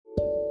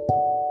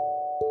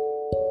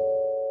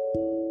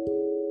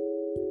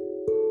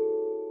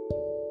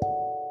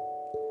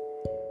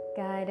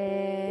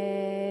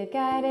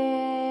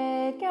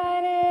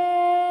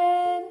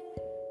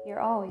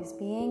always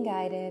being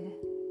guided.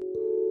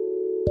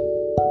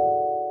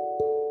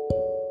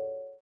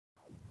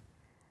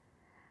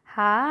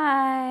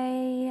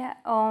 Hi.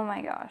 Oh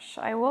my gosh.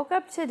 I woke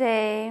up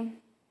today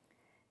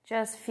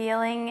just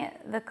feeling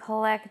the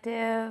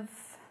collective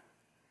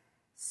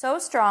so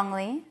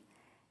strongly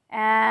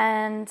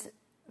and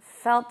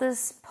felt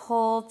this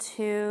pull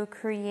to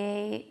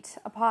create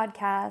a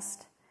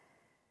podcast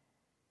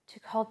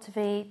to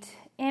cultivate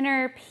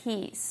inner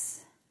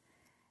peace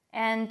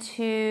and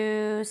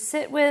to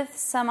sit with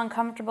some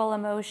uncomfortable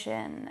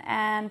emotion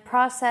and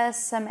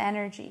process some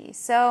energy.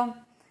 So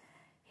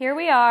here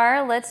we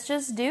are. Let's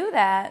just do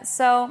that.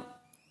 So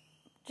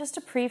just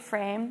to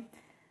pre-frame,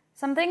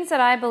 some things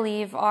that I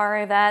believe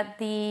are that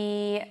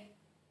the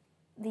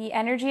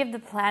energy of the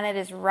planet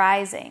is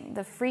rising.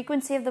 The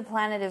frequency of the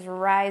planet is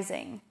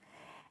rising.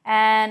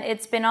 And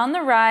it's been on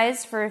the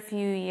rise for a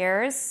few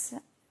years.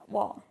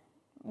 Well,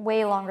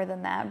 way longer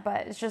than that,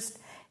 but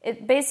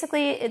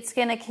it's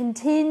going to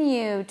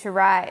continue to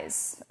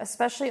rise,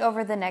 especially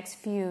over the next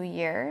few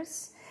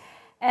years.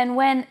 And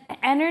when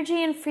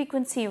energy and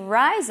frequency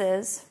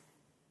rises,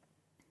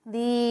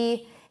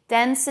 the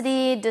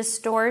density,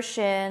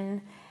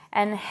 distortion,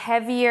 and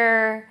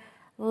heavier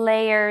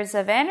layers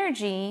of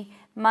energy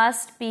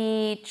must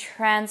be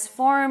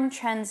transformed,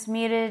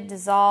 transmuted,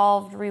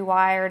 dissolved,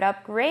 rewired,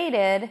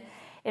 upgraded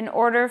in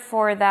order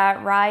for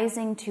that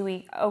rising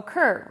to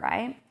occur,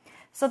 right?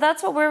 So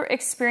that's what we're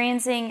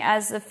experiencing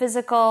as the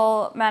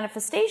physical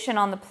manifestation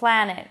on the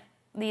planet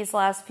these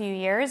last few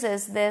years,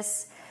 is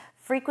this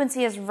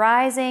frequency is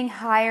rising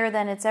higher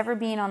than it's ever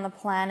been on the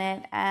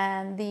planet,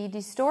 and the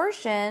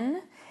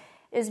distortion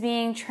is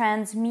being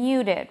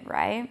transmuted,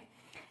 right?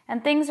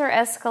 And things are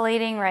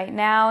escalating right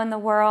now in the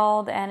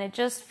world, and it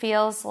just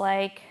feels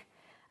like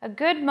a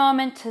good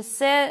moment to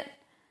sit,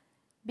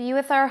 be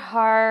with our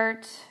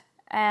heart,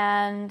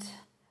 and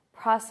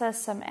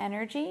process some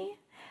energy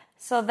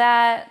so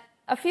that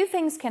a few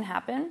things can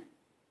happen.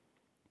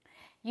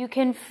 You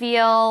can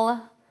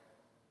feel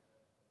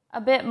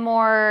a bit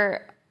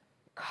more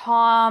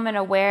calm and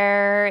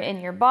aware in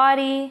your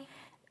body.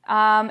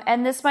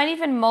 And this might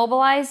even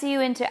mobilize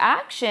you into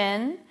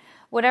action,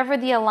 whatever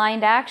the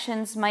aligned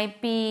actions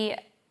might be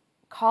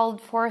called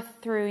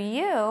forth through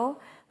you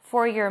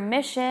for your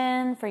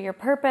mission, for your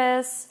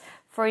purpose,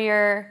 for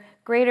your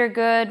greater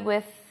good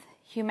with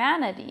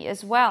humanity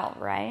as well,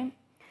 right?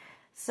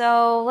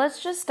 So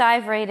let's just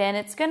dive right in.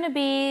 It's going to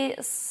be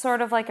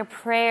sort of like a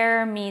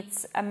prayer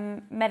meets a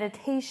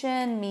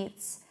meditation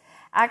meets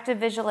active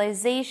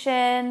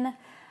visualization.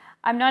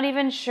 I'm not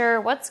even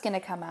sure what's going to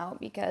come out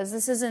because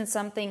this isn't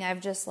something I've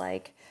just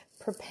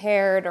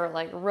prepared or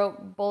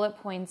wrote bullet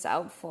points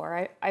out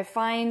for. I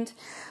find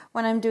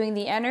when I'm doing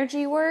the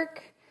energy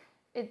work,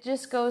 it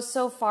just goes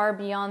so far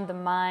beyond the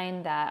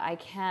mind that I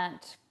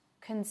can't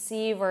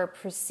conceive or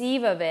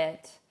perceive of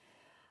it.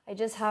 I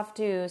just have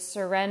to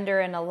surrender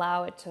and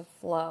allow it to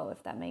flow,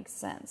 if that makes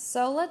sense.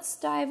 So let's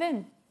dive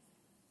in.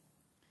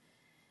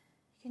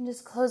 You can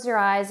just close your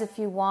eyes if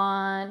you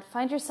want.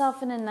 Find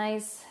yourself in a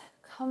nice,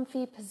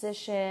 comfy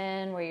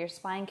position where your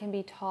spine can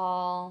be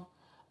tall,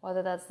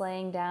 whether that's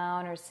laying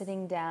down or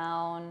sitting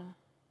down.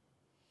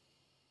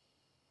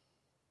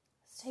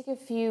 Let's take a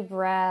few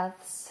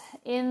breaths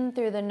in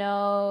through the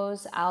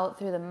nose, out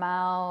through the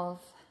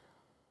mouth.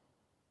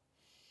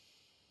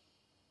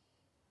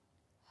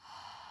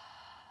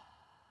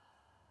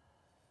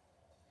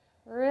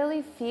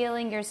 Really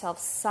feeling yourself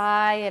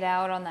sigh it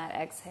out on that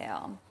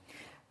exhale.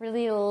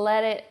 Really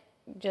let it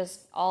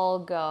just all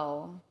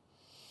go.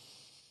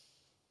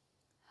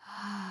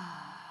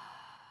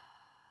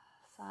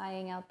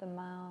 Sighing out the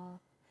mouth.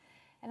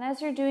 And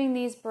as you're doing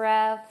these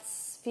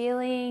breaths,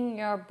 feeling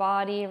your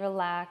body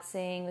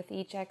relaxing with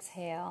each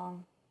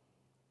exhale.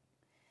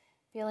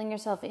 Feeling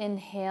yourself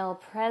inhale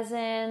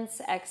presence,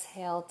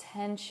 exhale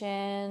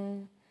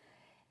tension.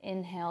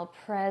 Inhale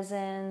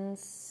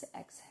presence,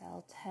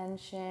 exhale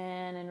tension,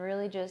 and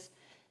really just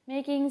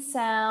making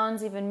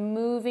sounds, even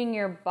moving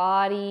your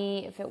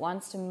body if it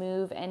wants to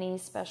move any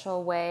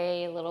special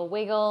way, little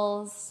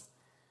wiggles,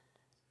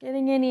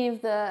 getting any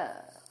of the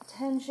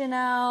tension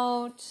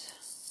out.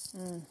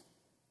 So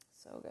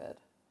good.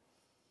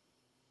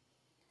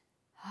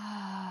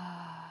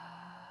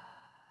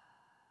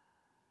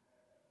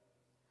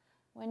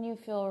 When you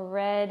feel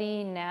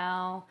ready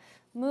now,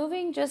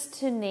 moving just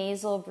to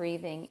nasal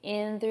breathing,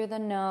 in through the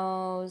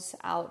nose,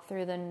 out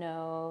through the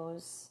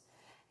nose,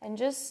 and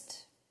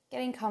just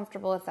getting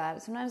comfortable with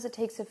that. Sometimes it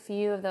takes a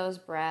few of those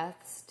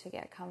breaths to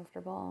get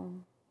comfortable.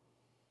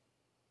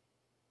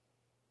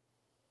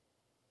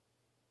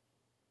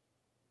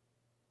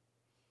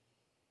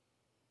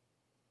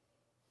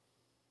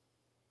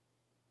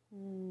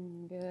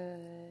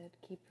 Good.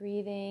 Keep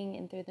breathing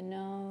in through the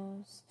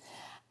nose,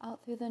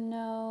 out through the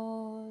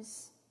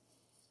nose.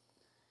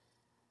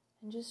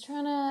 And just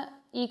trying to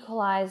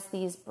equalize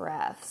these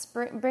breaths,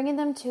 bringing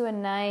them to a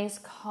nice,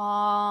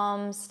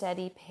 calm,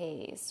 steady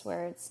pace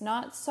where it's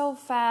not so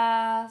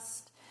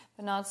fast,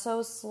 but not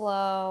so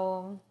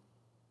slow.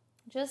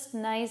 Just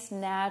nice,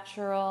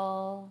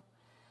 natural,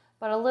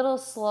 but a little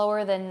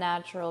slower than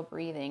natural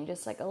breathing,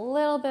 just like a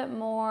little bit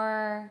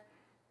more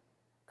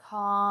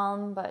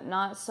calm, but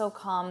not so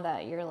calm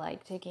that you're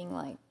like taking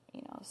like,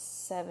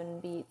 7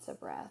 beats of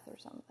breath or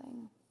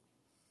something.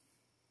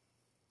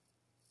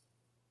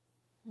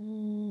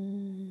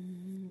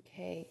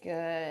 Okay,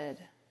 good.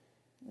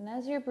 And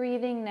as you're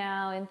breathing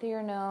now, in through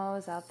your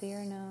nose, out through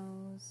your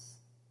nose,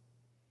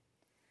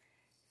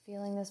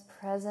 feeling this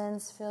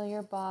presence fill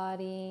your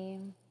body.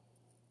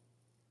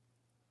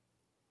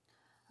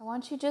 I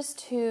want you just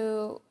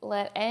to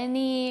let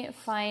any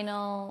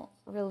final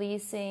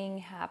releasing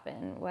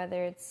happen,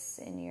 whether it's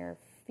in your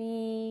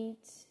feet,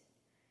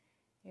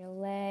 your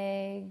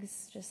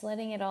legs, just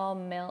letting it all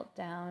melt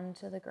down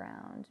to the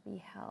ground,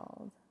 be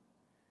held.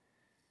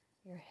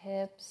 Your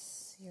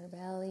hips, your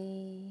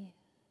belly,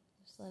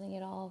 just letting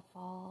it all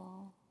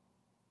fall.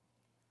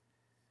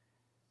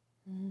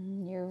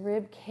 Your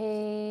rib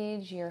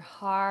cage, your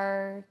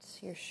heart,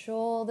 your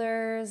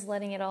shoulders,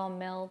 letting it all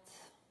melt.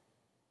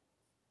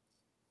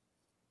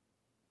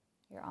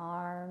 Your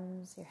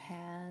arms, your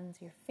hands,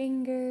 your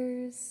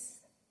fingers,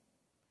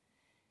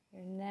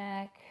 your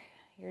neck,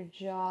 your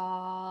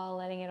jaw,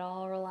 letting it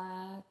all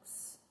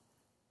relax.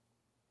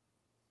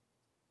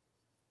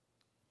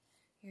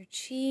 Your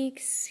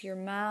cheeks, your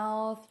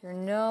mouth, your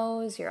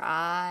nose, your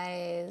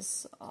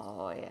eyes.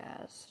 Oh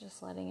yes,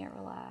 just letting it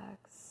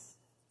relax.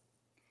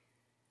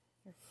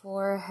 Your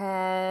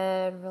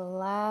forehead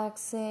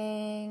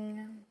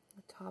relaxing,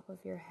 the top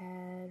of your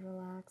head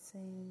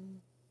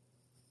relaxing.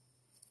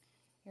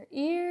 Your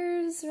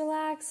ears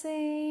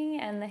relaxing,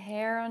 and the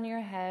hair on your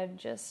head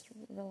just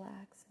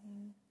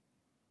relaxing.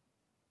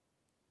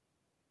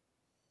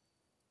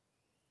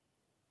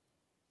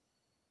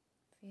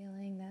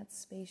 Feeling that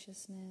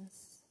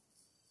spaciousness.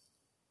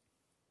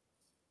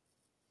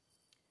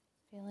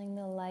 Feeling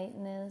the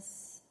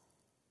lightness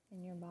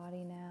in your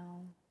body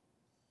now.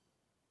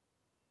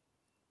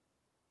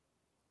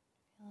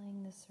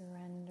 Feeling the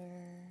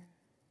surrender.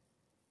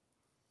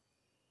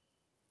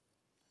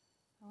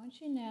 I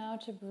want you now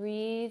to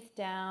breathe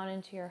down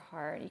into your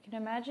heart. You can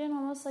imagine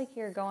almost like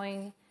you're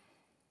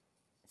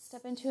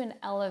step into an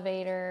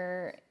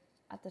elevator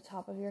at the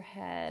top of your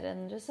head,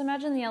 and just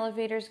imagine the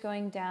elevator's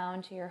going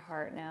down to your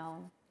heart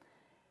now.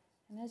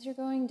 And as you're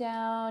going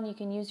down, you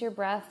can use your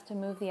breath to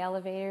move the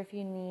elevator if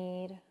you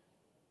need.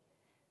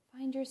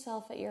 Find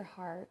yourself at your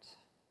heart.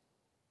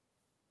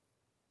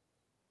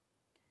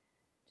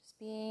 Just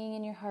being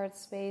in your heart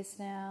space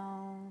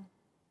now.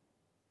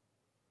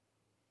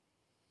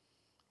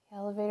 The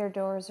elevator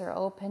doors are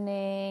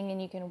opening, and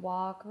you can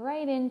walk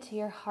right into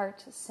your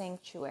heart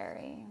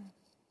sanctuary.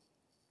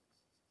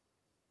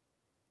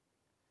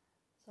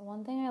 So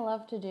one thing I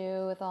love to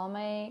do with all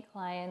my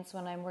clients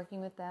when I'm working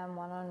with them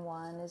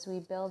one-on-one is we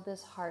build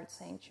this heart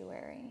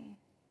sanctuary.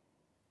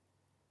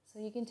 So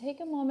you can take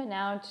a moment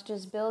now to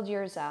just build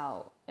yours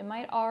out. It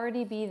might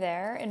already be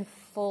there in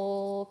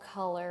full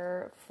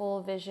color,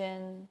 full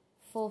vision,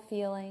 full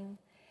feeling,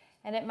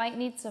 and it might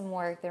need some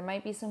work. There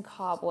might be some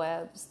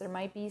cobwebs. There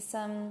might be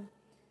some,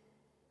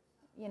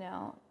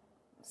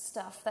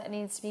 stuff that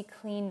needs to be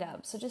cleaned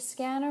up. So just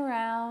scan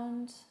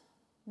around,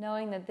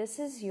 knowing that this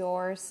is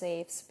your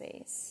safe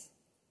space.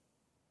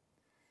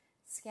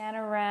 Scan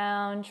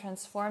around,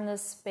 transform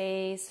this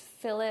space,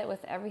 fill it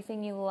with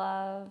everything you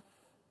love.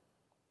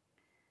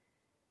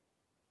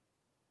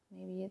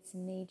 Maybe it's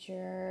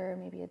nature,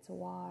 maybe it's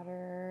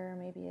water,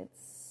 maybe it's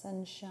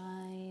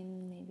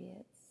sunshine, maybe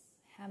it's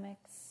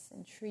hammocks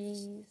and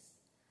trees,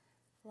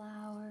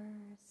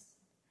 flowers,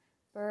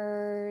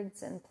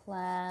 birds and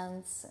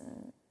plants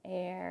and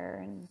air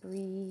and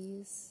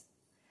breeze.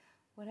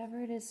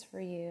 Whatever it is for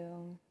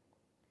you.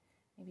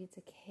 Maybe it's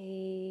a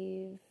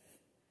cave,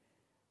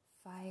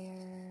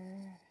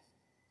 fire,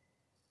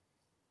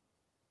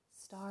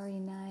 starry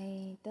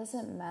night,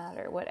 doesn't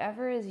matter.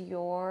 Whatever is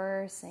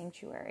your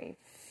sanctuary,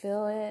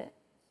 fill it.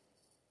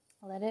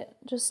 Let it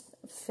just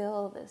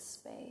fill this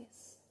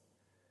space.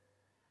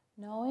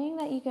 Knowing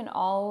that you can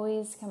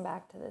always come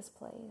back to this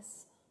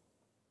place.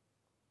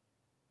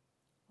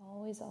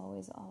 Always,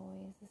 always,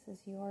 always. This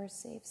is your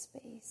safe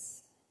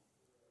space.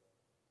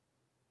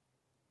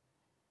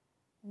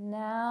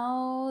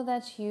 Now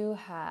that you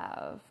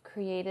have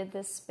created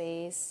this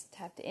space,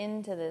 tapped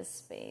into this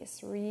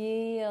space,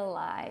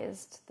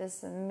 realized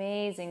this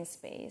amazing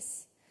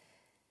space,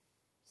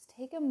 just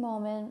take a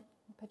moment,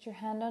 put your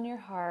hand on your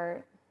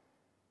heart.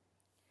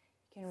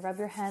 You can rub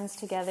your hands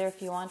together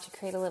if you want to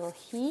create a little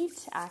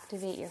heat.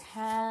 Activate your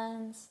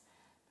hands.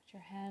 Put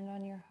your hand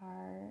on your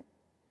heart.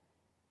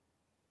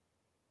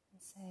 And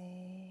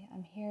say,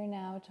 I'm here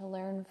now to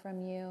learn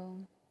from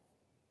you.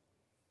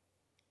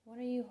 What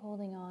are you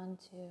holding on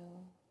to?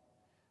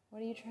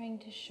 What are you trying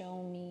to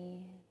show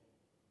me?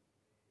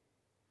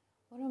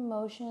 What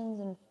emotions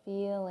and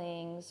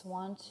feelings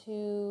want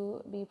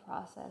to be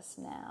processed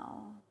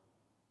now?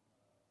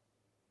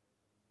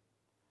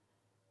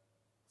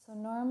 So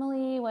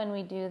normally when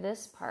we do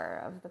this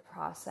part of the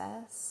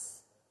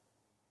process,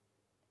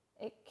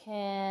 it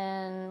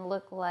can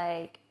look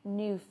like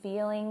new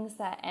feelings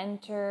that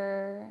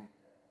enter,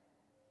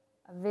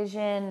 a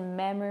vision,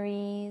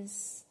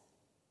 memories,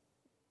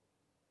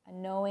 a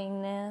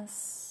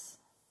knowingness,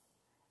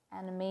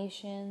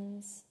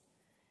 animations.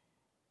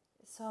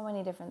 So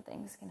many different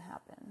things can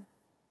happen.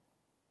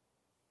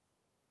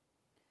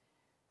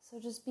 So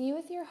just be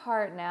with your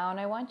heart now, and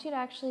I want you to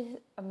actually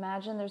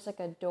imagine there's like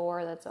a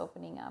door that's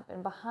opening up,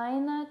 and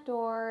behind that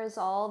door is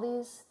all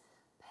these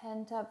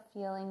pent-up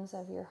feelings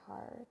of your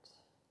heart.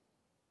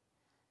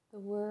 The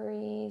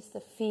worries,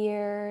 the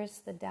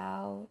fears, the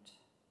doubt,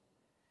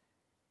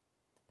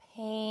 the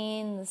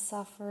pain, the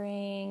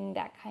suffering,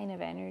 that kind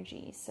of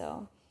energy.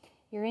 So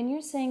you're in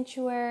your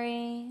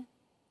sanctuary.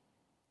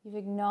 You've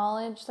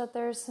acknowledged that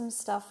there's some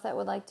stuff that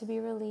would like to be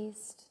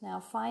released. Now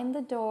find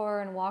the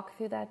door and walk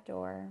through that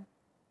door,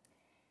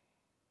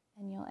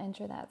 and you'll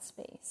enter that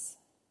space.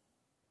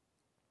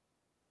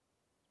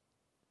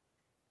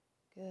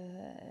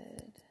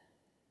 Good.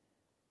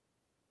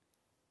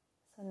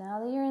 So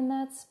now that you're in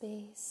that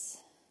space,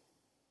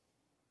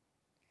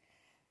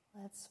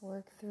 let's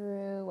work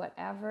through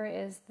whatever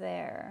is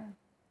there.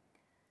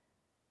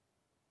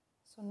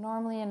 So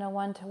normally in a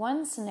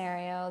one-to-one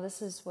scenario,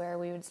 this is where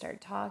we would start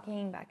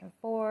talking back and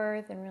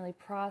forth and really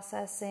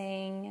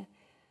processing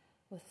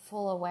with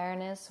full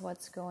awareness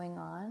what's going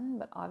on.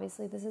 But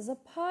obviously this is a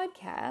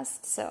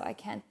podcast, so I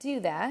can't do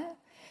that.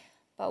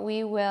 But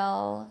we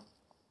will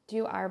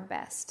do our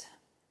best.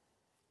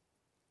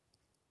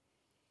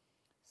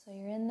 So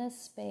you're in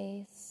this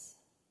space.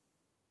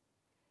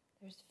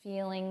 There's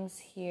feelings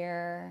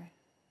here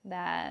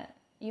that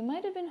you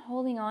might have been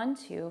holding on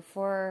to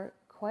for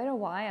quite a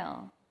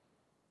while.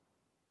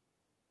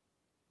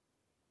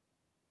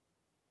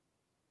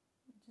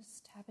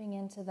 Just tapping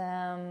into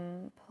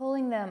them,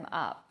 pulling them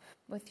up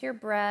with your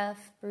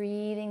breath,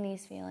 breathing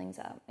these feelings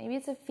up. Maybe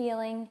it's a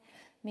feeling,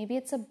 maybe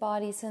it's a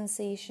body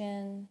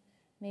sensation,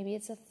 maybe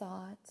it's a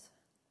thought.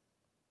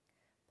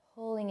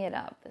 Pulling it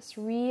up, this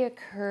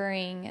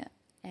reoccurring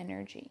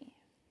energy.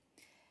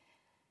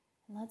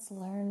 And let's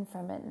learn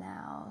from it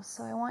now.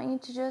 So I want you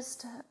to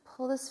just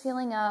pull this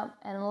feeling up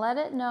and let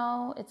it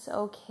know it's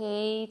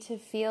okay to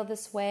feel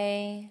this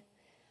way,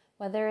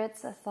 whether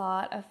it's a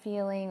thought, a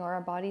feeling, or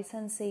a body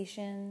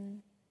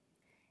sensation.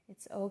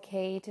 It's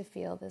okay to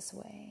feel this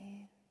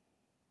way.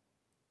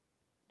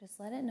 Just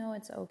let it know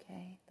it's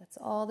okay. That's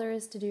all there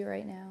is to do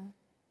right now.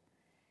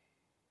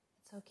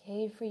 It's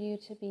okay for you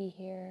to be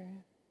here.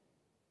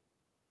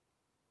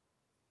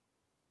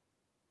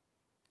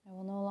 I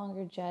will no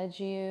longer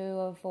judge you,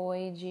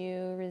 avoid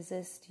you,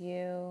 resist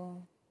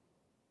you,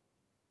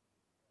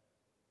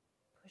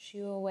 push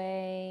you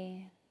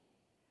away.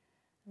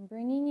 I'm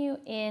bringing you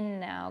in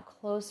now,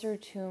 closer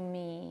to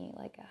me,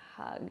 like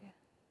a hug.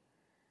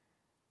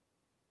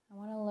 I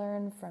want to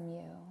learn from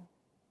you.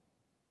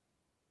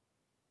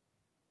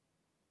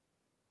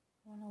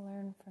 I want to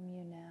learn from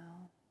you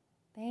now.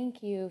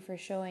 Thank you for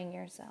showing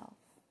yourself.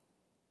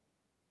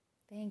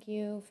 Thank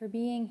you for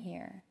being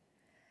here.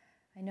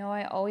 I know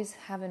I always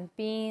haven't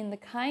been the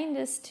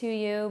kindest to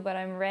you, but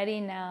I'm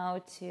ready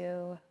now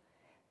to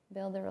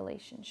build a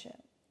relationship.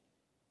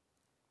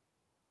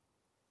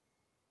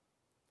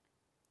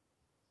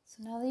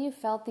 So now that you've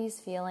felt these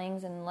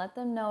feelings and let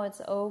them know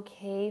it's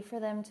okay for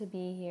them to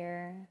be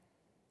here,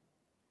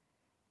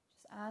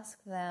 just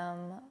ask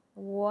them,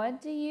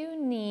 what do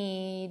you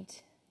need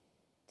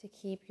to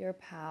keep your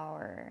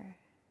power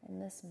in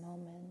this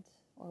moment,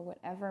 or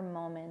whatever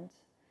moment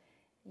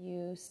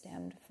you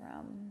stemmed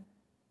from?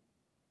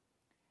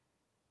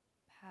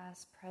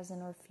 Past,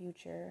 present, or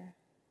future.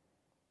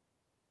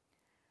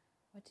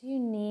 What do you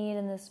need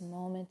in this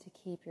moment to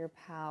keep your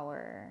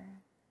power?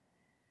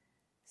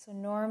 So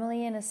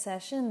normally in a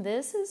session,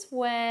 this is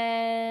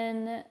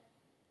when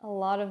a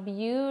lot of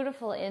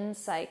beautiful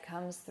insight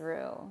comes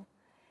through.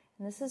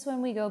 And this is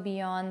when we go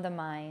beyond the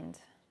mind.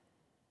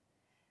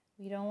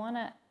 We don't want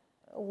to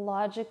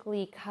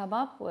logically come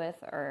up with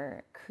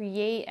or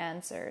create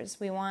answers.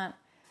 We want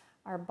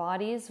our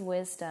body's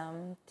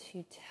wisdom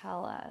to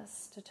tell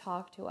us, to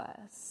talk to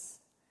us.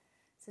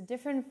 It's a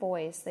different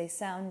voice. They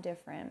sound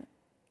different.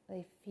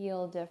 They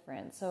feel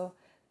different. So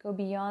go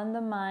beyond the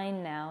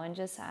mind now and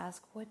just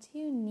ask, what do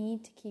you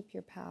need to keep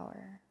your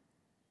power?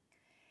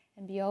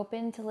 And be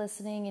open to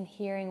listening and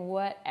hearing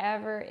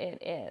whatever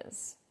it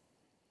is.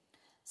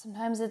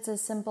 Sometimes it's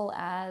as simple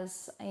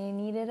as, I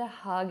needed a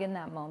hug in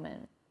that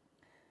moment.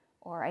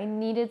 Or I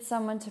needed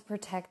someone to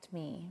protect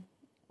me.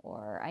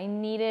 Or I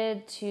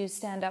needed to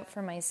stand up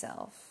for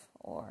myself,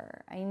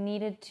 or I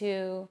needed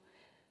to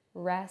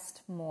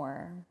rest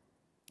more.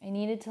 I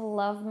needed to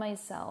love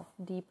myself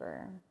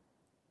deeper.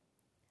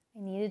 I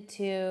needed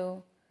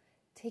to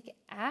take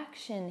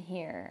action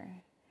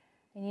here.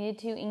 I needed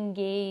to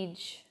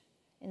engage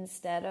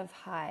instead of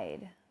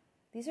hide.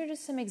 These are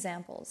just some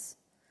examples.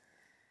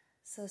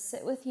 So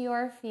sit with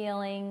your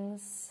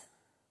feelings,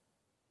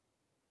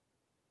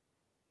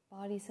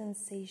 body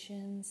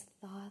sensations,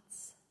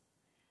 thoughts.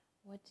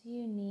 What do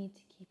you need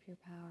to keep your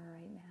power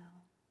right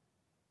now?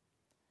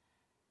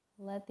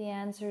 Let the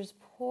answers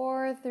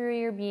pour through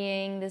your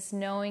being, this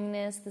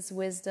knowingness, this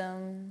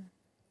wisdom.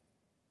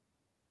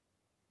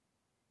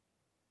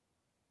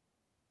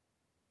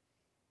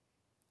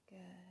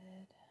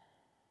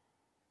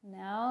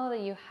 Now that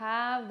you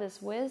have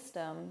this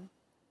wisdom,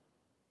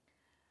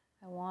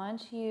 I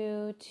want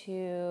you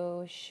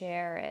to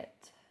share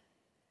it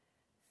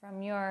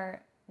from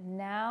your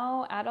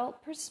now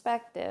adult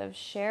perspective.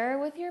 Share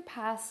with your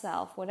past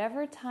self,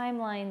 whatever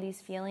timeline these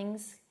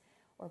feelings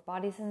or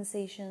body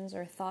sensations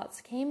or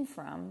thoughts came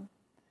from.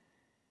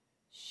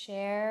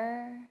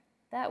 Share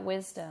that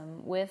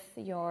wisdom with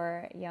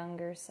your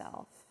younger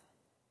self.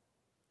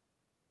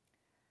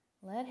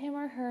 Let him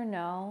or her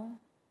know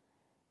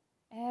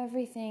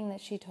everything that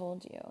she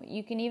told you.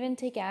 You can even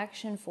take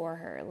action for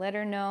her. Let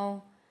her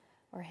know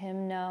or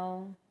him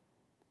know.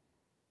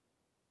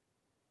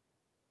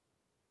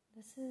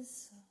 This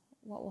is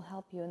what will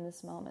help you in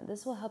this moment.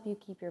 This will help you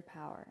keep your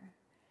power.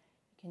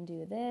 You can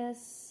do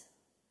this.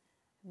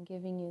 I'm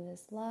giving you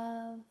this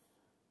love,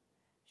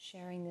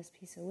 sharing this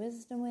piece of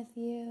wisdom with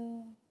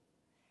you.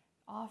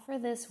 Offer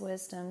this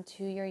wisdom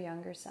to your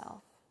younger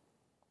self.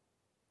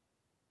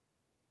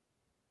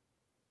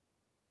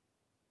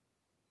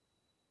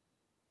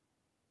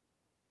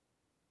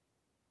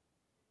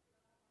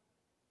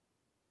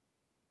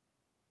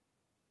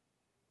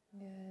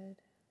 Good.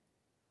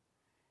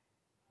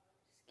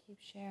 Just keep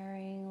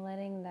sharing,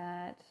 letting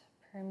that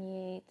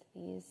permeate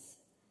these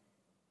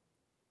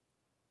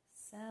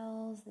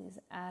cells, these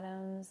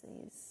atoms,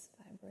 these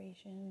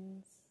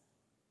vibrations.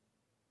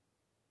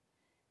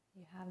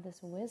 You have this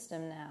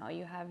wisdom now.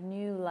 You have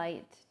new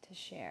light to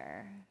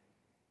share.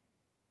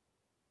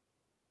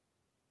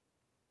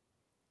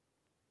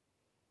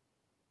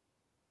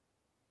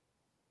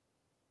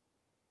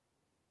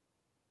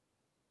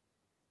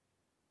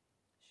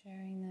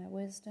 Sharing that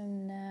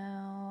wisdom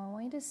now. I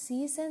want you to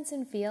see, sense,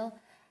 and feel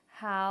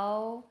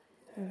how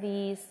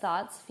these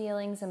thoughts,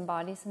 feelings, and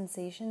body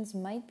sensations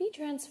might be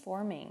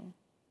transforming.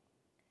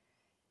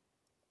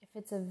 If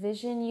it's a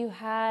vision you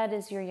had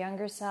as your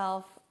younger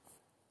self,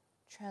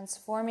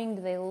 transforming,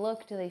 do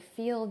they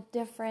feel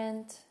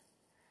different?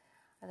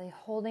 Are they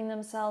holding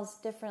themselves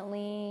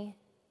differently?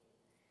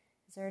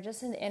 Is there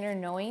just an inner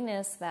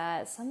knowingness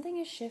that something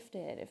has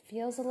shifted? It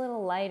feels a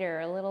little lighter,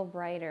 a little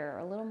brighter, or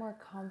a little more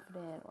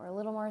confident, or a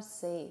little more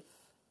safe.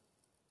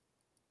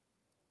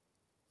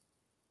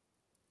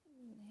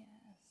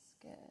 Yes,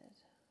 good.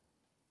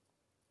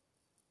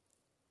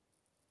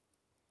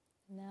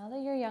 Now that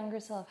your younger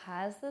self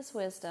has this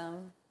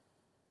wisdom,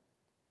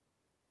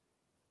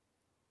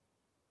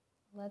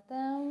 let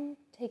them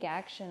take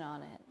action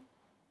on it.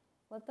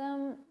 Let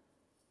them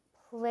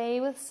play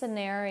with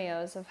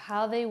scenarios of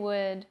how they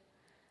would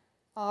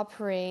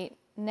operate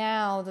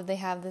now that they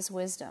have this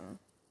wisdom.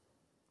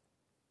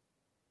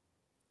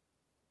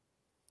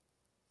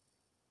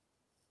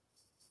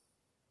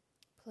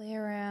 Play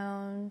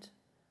around.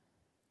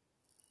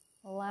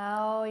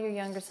 Allow your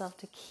younger self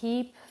to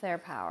keep their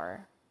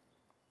power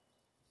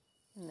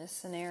in this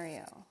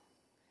scenario.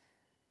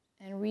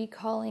 And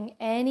recalling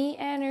any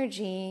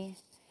energy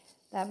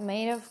that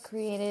may have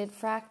created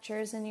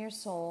fractures in your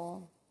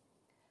soul,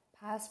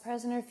 past,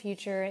 present, or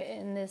future,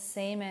 in this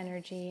same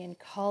energy, and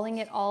calling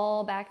it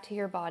all back to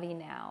your body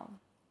now.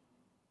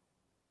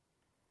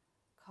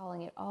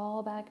 Calling it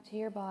all back to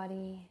your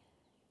body.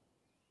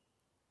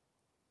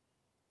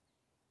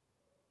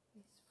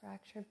 These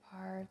fractured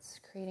parts,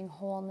 creating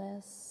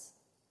wholeness.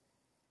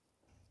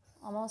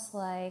 Almost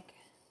like,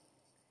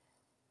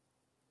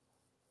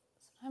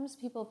 sometimes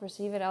people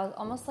perceive it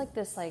almost like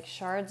this, like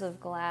shards of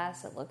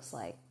glass, it looks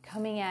like,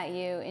 coming at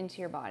you into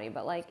your body.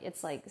 But like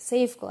it's like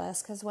safe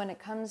glass, because when it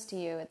comes to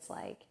you, it's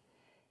like,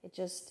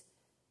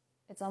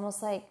 it's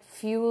almost like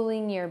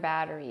fueling your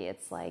battery.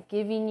 It's like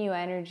giving you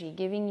energy,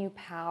 giving you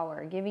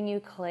power, giving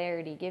you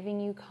clarity, giving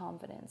you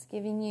confidence,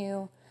 giving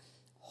you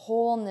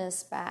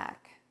wholeness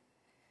back.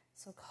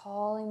 So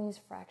calling these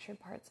fractured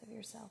parts of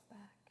yourself back.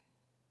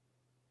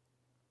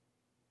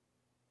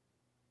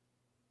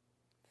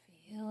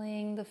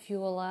 Feeling the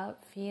fuel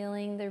up,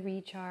 feeling the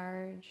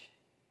recharge.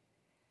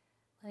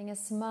 Letting a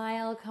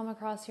smile come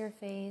across your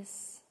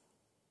face.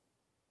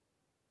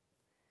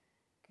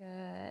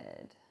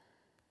 Good.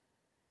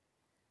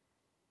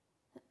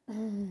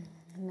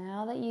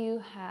 Now that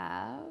you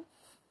have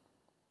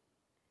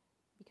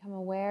become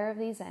aware of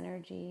these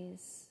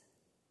energies,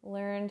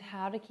 learned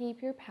how to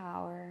keep your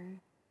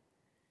power,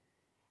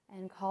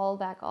 and called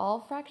back all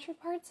fractured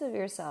parts of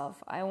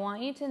yourself, I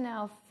want you to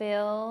now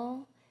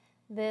fill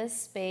this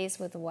space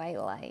with white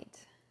light.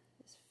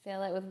 Just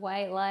fill it with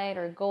white light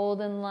or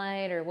golden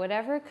light or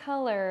whatever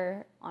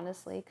color,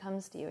 honestly,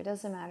 comes to you. It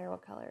doesn't matter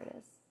what color it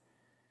is.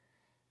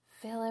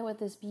 Fill it with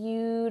this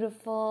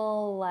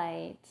beautiful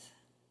light.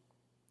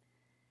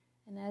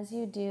 And as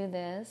you do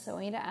this, I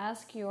want you to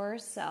ask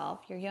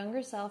yourself, your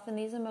younger self, and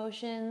these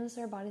emotions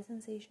or body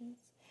sensations,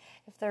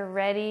 if they're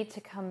ready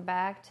to come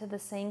back to the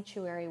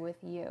sanctuary with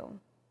you.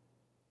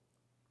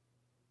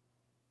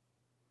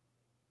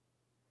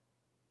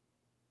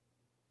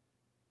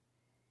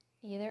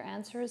 Either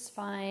answer is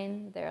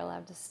fine. They're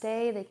allowed to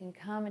stay. They can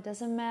come. It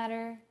doesn't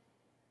matter.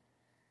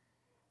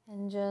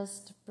 And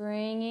just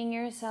bringing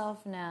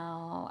yourself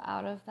now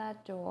out of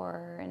that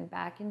door and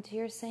back into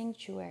your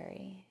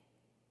sanctuary.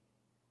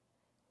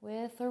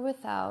 with or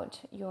without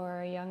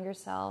your younger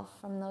self,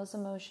 from those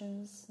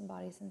emotions and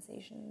body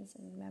sensations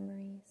and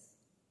memories,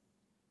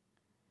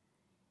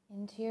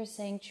 into your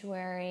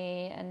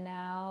sanctuary. And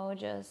now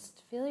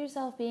just feel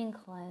yourself being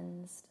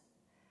cleansed.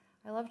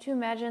 I love to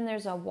imagine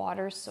there's a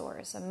water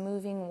source, a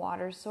moving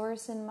water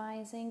source in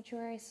my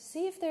sanctuary. So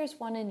see if there's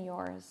one in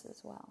yours as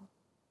well.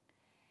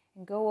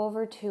 And go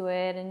over to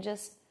it and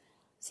just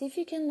see if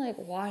you can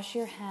wash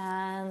your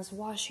hands,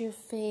 wash your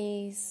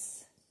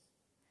face.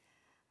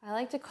 I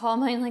like to call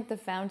mine the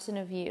fountain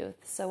of youth.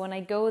 So when I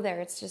go there,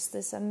 it's just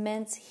this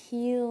immense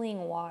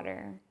healing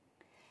water.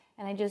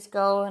 And I just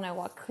go and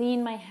I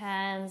clean my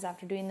hands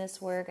after doing this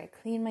work. I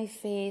clean my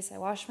face, I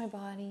wash my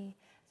body.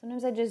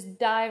 Sometimes I just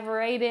dive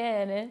right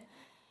in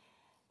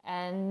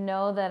and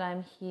know that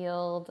I'm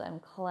healed, I'm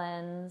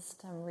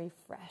cleansed, I'm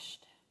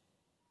refreshed.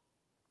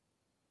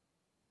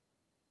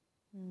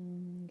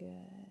 Good.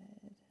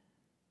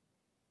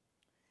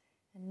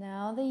 And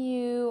now that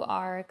you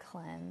are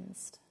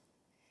cleansed,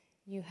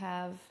 you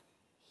have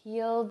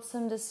healed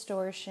some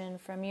distortion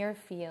from your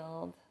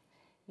field,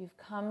 you've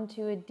come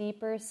to a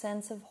deeper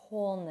sense of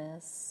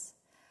wholeness.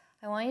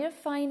 I want you to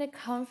find a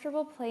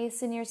comfortable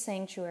place in your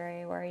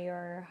sanctuary where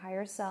your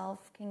higher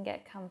self can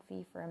get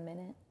comfy for a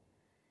minute.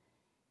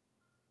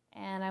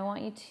 And I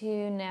want you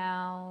to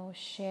now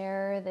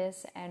share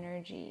this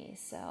energy.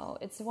 So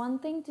it's one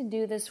thing to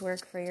do this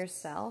work for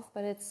yourself,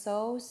 but it's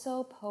so,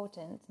 so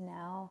potent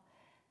now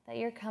that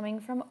you're coming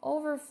from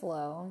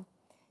overflow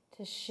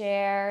to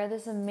share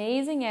this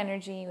amazing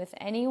energy with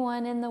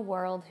anyone in the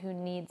world who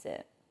needs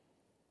it.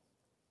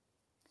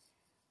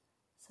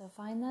 So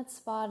find that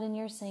spot in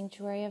your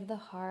sanctuary of the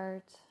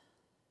heart,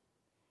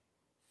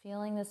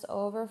 feeling this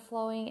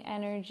overflowing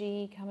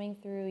energy coming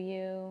through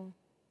you.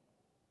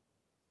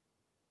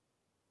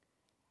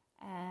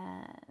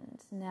 And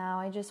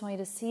now I just want you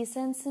to see,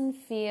 sense, and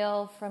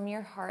feel from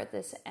your heart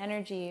this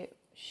energy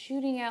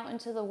shooting out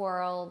into the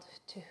world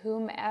to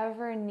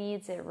whomever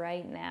needs it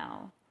right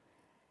now.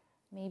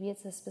 Maybe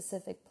it's a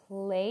specific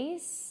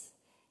place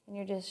and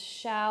you're just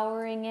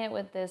showering it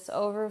with this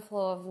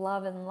overflow of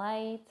love and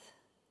light.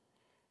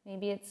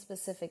 Maybe it's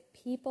specific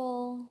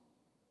people.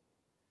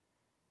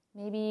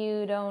 Maybe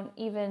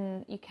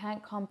you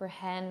can't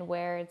comprehend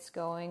where it's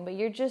going, but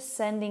you're just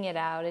sending it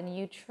out and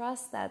you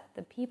trust that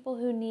the people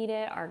who need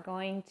it are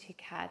going to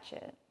catch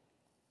it.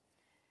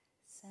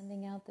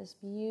 Sending out this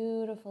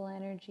beautiful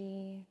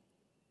energy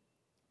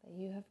that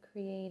you have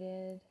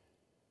created.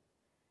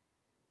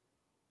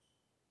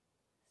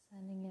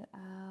 Sending it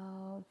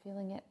out,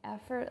 feeling it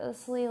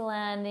effortlessly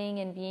landing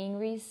and being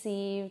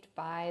received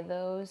by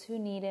those who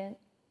need it.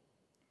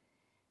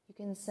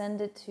 You can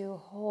send it to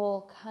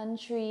whole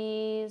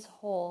countries, the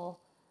whole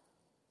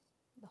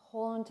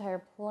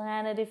entire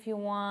planet if you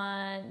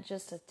want,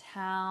 just a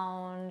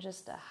town,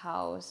 just a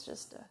house,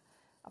 just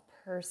a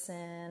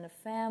person, a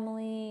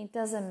family,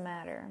 doesn't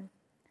matter.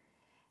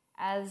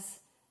 As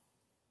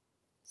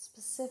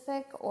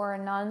specific or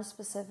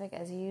non-specific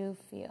as you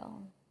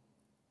feel.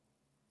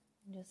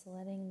 Just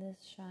letting this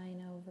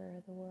shine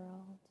over the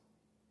world.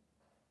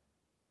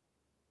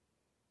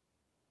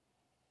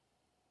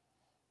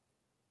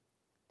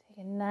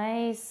 Take a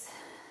nice,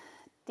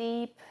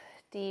 deep,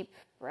 deep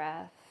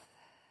breath.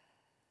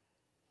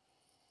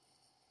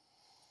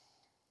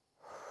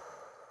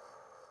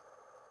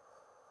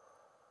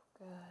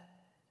 Good.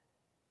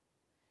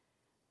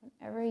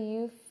 Whenever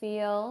you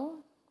feel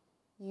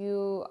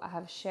you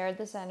have shared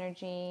this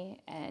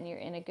energy and you're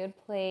in a good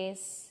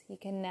place, you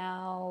can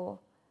now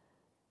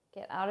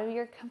get out of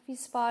your comfy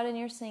spot in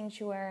your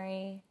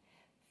sanctuary,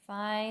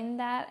 find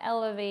that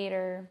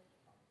elevator,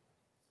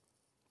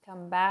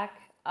 come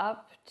back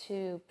up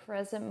to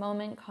present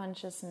moment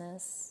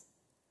consciousness,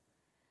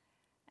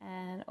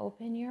 and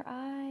open your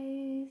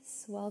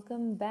eyes.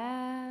 Welcome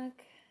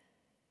back.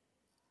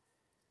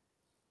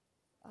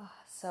 Oh,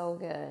 so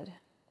good.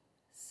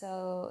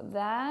 So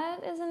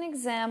that is an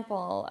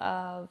example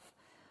of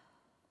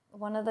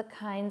one of the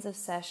kinds of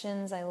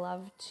sessions I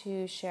love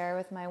to share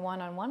with my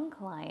one-on-one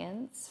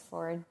clients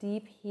for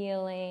deep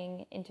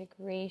healing,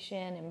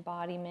 integration,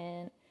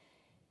 embodiment,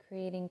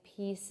 creating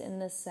peace in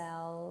the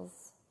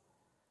cells.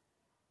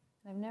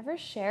 I've never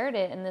shared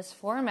it in this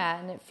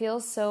format, and it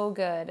feels so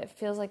good. It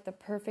feels like the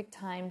perfect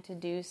time to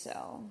do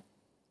so.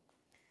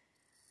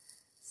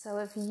 So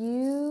if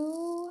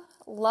you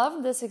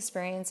love this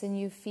experience and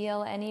you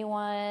feel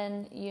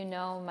anyone you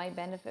know might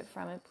benefit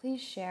from it,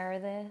 please share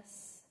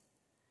this.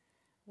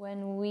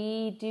 When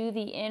we do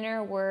the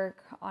inner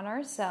work on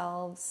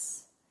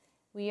ourselves,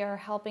 we are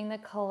helping the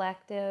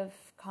collective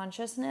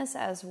consciousness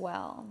as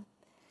well.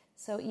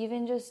 So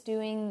even just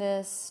doing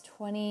this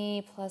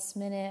 20 plus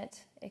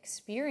minute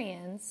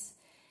experience,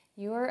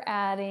 you are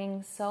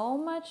adding so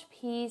much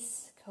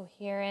peace,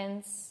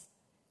 coherence,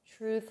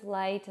 truth,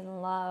 light,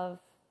 and love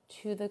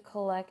to the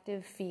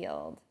collective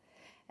field.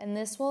 And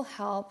this will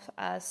help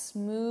us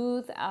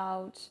smooth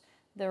out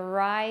the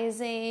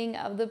rising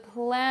of the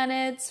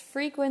planet's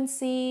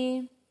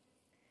frequency.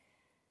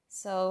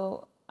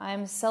 So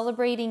I'm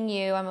celebrating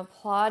you, I'm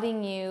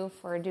applauding you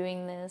for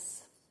doing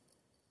this.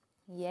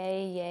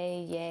 Yay,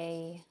 yay,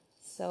 yay.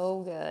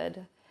 So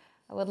good.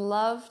 I would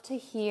love to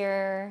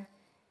hear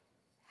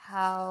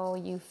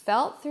how you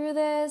felt through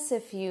this,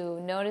 if you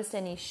noticed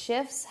any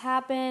shifts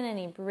happen,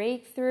 any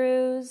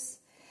breakthroughs.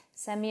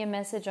 Send me a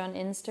message on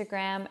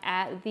Instagram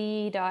at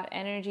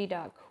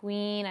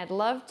the.energy.queen. I'd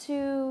love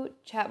to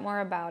chat more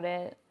about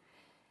it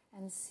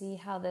and see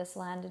how this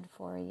landed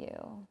for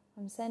you.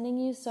 I'm sending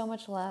you so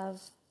much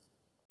love.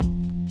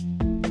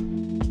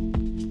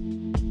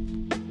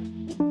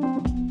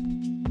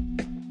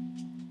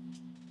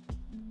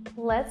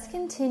 Let's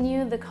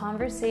continue the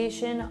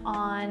conversation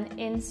on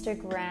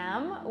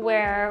Instagram,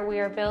 where we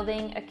are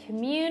building a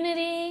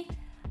community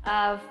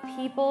of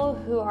people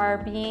who are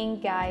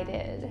being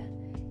guided.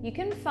 You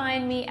can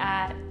find me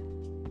at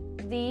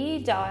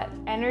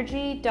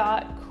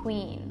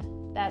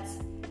the.energy.queen. That's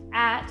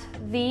at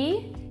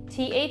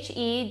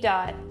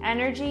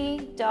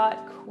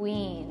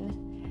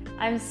the.energy.queen.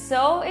 I'm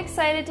so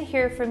excited to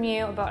hear from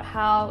you about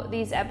how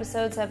these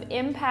episodes have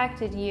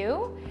impacted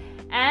you.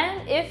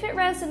 And if it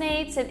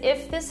resonates and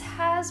if this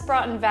has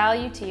brought in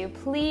value to you,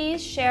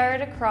 please share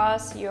it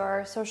across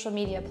your social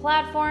media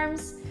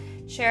platforms.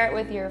 Share it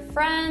with your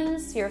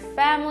friends, your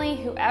family,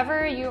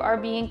 whoever you are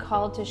being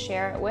called to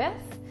share it with,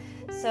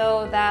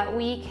 so that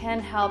we can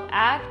help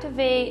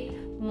activate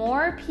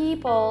more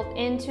people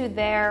into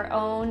their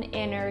own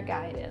inner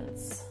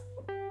guidance.